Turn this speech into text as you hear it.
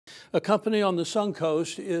A company on the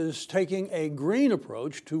Suncoast is taking a green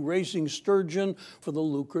approach to raising sturgeon for the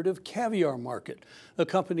lucrative caviar market. The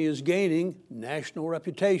company is gaining national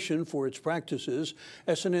reputation for its practices.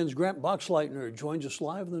 SNN's Grant Boxleitner joins us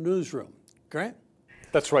live in the newsroom. Grant?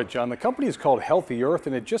 That's right, John. The company is called Healthy Earth,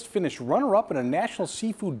 and it just finished runner-up in a national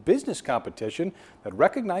seafood business competition that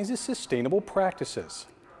recognizes sustainable practices.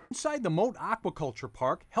 Inside the Moat Aquaculture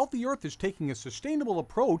Park, Healthy Earth is taking a sustainable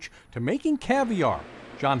approach to making caviar.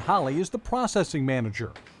 John Holly is the processing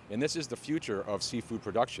manager. And this is the future of seafood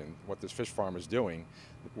production, what this fish farm is doing.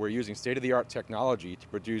 We're using state-of-the-art technology to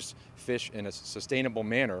produce fish in a sustainable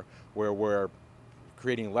manner where we're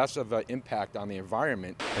creating less of an impact on the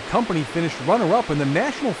environment. The company finished runner-up in the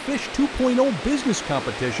National Fish 2.0 business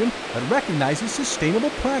competition that recognizes sustainable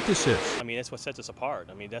practices. I mean, that's what sets us apart.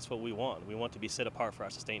 I mean, that's what we want. We want to be set apart for our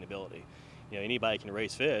sustainability. You know, anybody can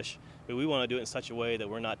raise fish, but we want to do it in such a way that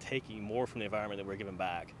we're not taking more from the environment that we're giving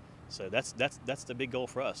back. So that's the big goal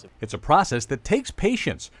for us. It's a process that takes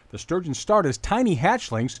patience. The sturgeon start as tiny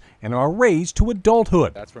hatchlings and are raised to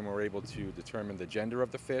adulthood. That's when we're able to determine the gender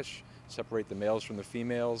of the fish, separate the males from the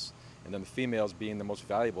females, and then the females being the most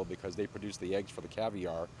valuable because they produce the eggs for the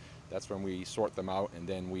caviar. That's when we sort them out and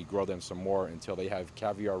then we grow them some more until they have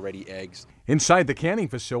caviar-ready eggs. Inside the canning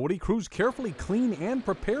facility, crews carefully clean and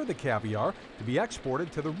prepare the caviar to be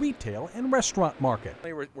exported to the retail and restaurant market.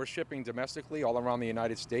 We're shipping domestically all around the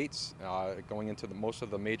United States, going into most of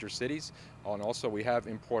the major cities, and also we have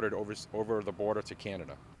imported over the border to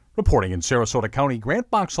Canada. Reporting in Sarasota County, Grant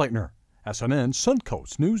Boxleitner, SNN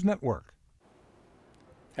Suncoast News Network.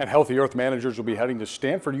 And Healthy Earth managers will be heading to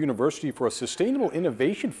Stanford University for a Sustainable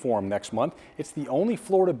Innovation Forum next month. It's the only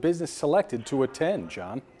Florida business selected to attend,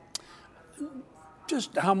 John.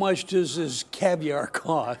 Just how much does this caviar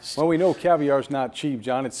cost? Well, we know caviar is not cheap,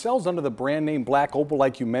 John. It sells under the brand name Black Opal,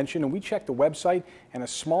 like you mentioned, and we checked the website, and a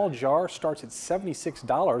small jar starts at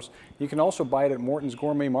 $76. You can also buy it at Morton's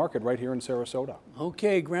Gourmet Market right here in Sarasota.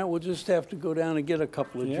 Okay, Grant, we'll just have to go down and get a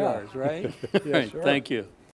couple of jars, right? Yeah, sure. Thank you.